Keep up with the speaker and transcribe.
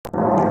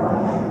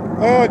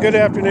Good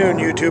afternoon,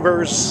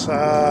 YouTubers.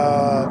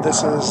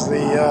 This is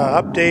the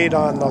update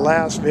on the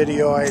last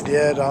video I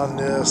did on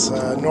this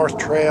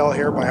Northtrail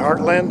here by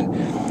Hartland.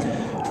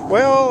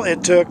 Well,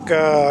 it took,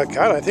 God,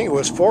 I think it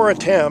was 4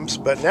 attempts,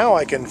 but now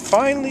I can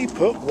finally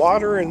put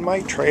water in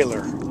my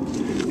trailer.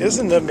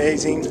 Isn't it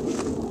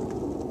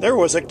amazing? There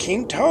was a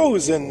king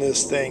toes in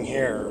this thing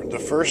here. The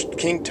first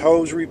king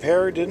toes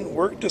repair didn't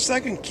work. The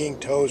second king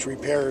toes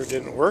repair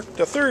didn't work.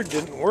 The third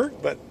didn't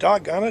work, but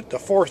doggone it, the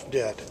fourth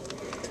did.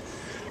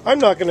 I'm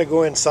not going to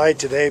go inside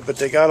today, but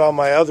they got all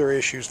my other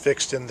issues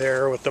fixed in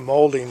there with the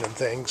molding and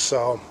things,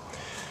 so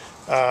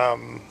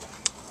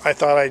I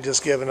thought I'd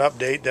just give an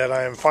update that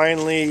I'm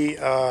finally,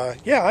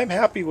 I'm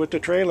happy with the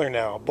trailer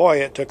now.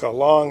 Boy, it took a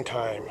long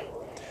time.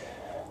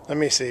 Let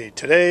me see.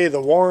 Today the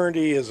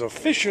warranty is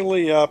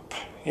officially up,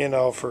 you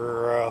know,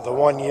 for the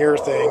 1 year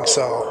thing,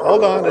 so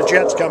hold on, the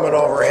jet's coming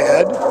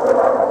overhead.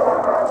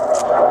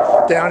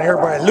 Down here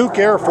by Luke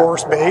Air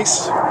Force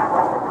Base.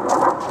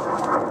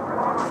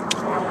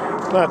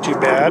 Not too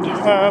bad.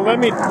 Let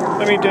me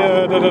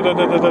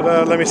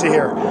see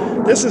here.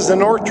 This is the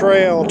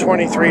Northtrail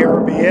 23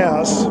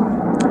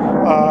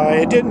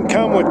 RBS. It didn't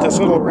come with this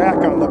little rack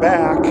on the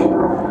back.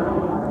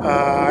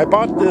 I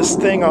bought this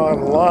thing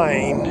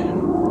online.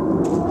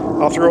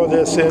 I'll throw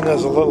this in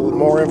as a little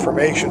more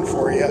information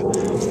for you.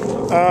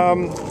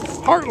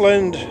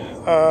 Hartland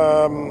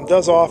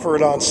does offer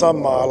it on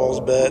some models,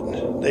 but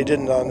they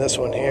didn't on this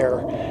one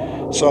here.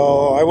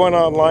 So I went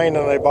online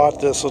and I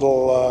bought this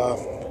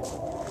little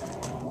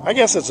I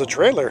guess it's a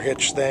trailer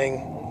hitch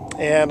thing,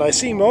 and I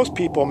see most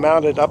people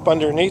mount it up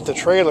underneath the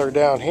trailer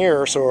down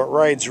here so it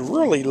rides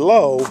really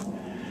low,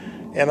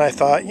 and I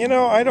thought, you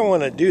know, I don't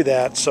want to do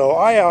that, so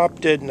I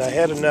opted, and I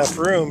had enough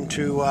room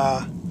to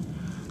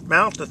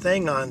mount the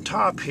thing on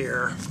top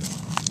here.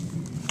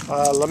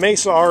 La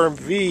Mesa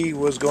RMV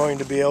was going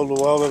to be able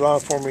to weld it on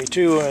for me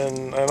too,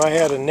 and I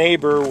had a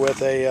neighbor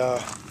with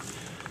a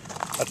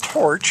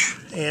torch,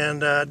 and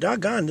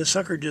doggone, this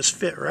sucker just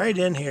fit right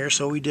in here,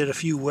 so we did a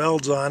few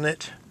welds on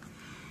it.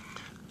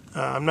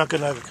 I'm not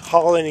going to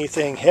haul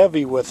anything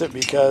heavy with it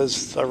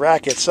because the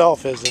rack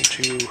itself isn't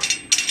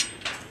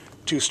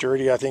too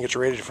sturdy. I think it's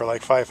rated for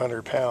like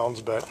 500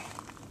 pounds, but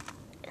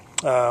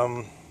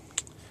I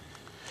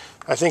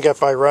think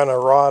if I run a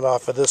rod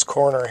off of this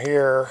corner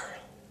here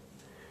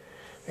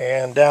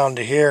and down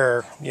to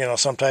here, you know,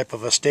 some type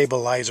of a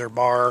stabilizer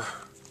bar,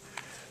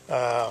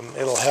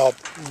 it'll help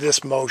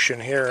this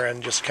motion here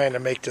and just kind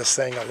of make this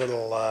thing a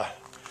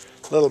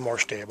little more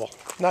stable.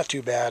 Not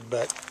too bad,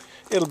 but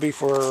it'll be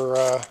for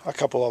a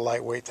couple of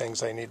lightweight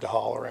things I need to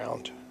haul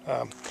around.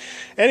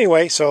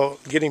 Anyway, so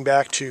getting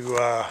back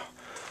to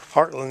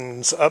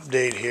Hartland's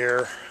update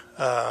here.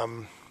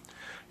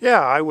 Yeah,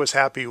 I was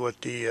happy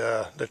with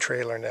the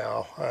trailer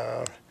now.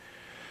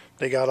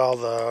 They got all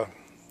the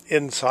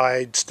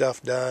inside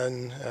stuff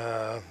done.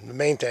 The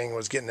main thing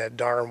was getting that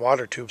darn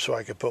water tube so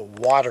I could put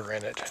water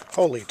in it.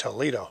 Holy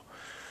Toledo.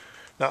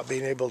 Not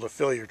being able to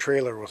fill your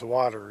trailer with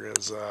water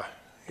is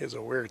a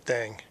weird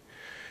thing.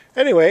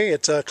 Anyway,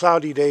 it's a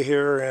cloudy day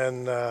here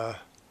in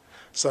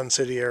Sun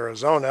City,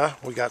 Arizona.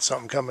 We got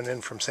something coming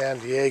in from San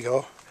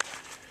Diego.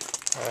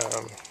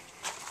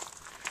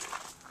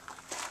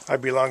 I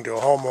belong to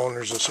a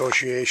homeowners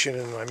association,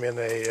 and I'm in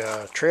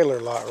a trailer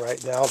lot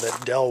right now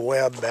that Del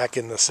Webb back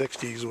in the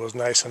 60s was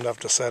nice enough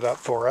to set up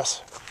for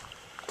us.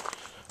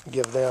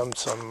 Give them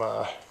some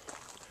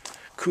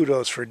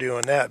kudos for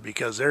doing that,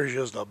 because there's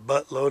just a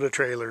buttload of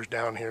trailers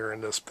down here in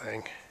this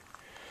thing.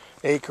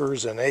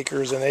 Acres and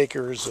acres and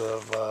acres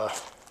of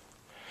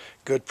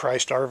good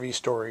priced RV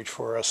storage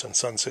for us in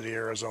Sun City,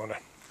 Arizona.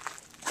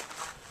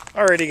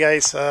 Alrighty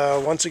guys,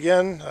 once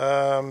again,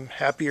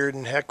 happier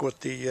than heck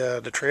with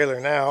the trailer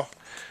now.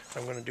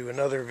 I'm going to do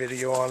another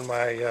video on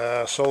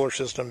my solar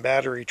system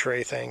battery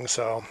tray thing,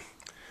 so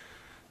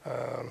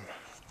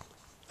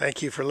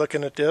thank you for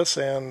looking at this,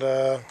 and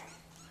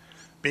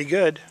be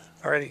good.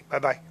 Alrighty,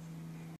 bye-bye.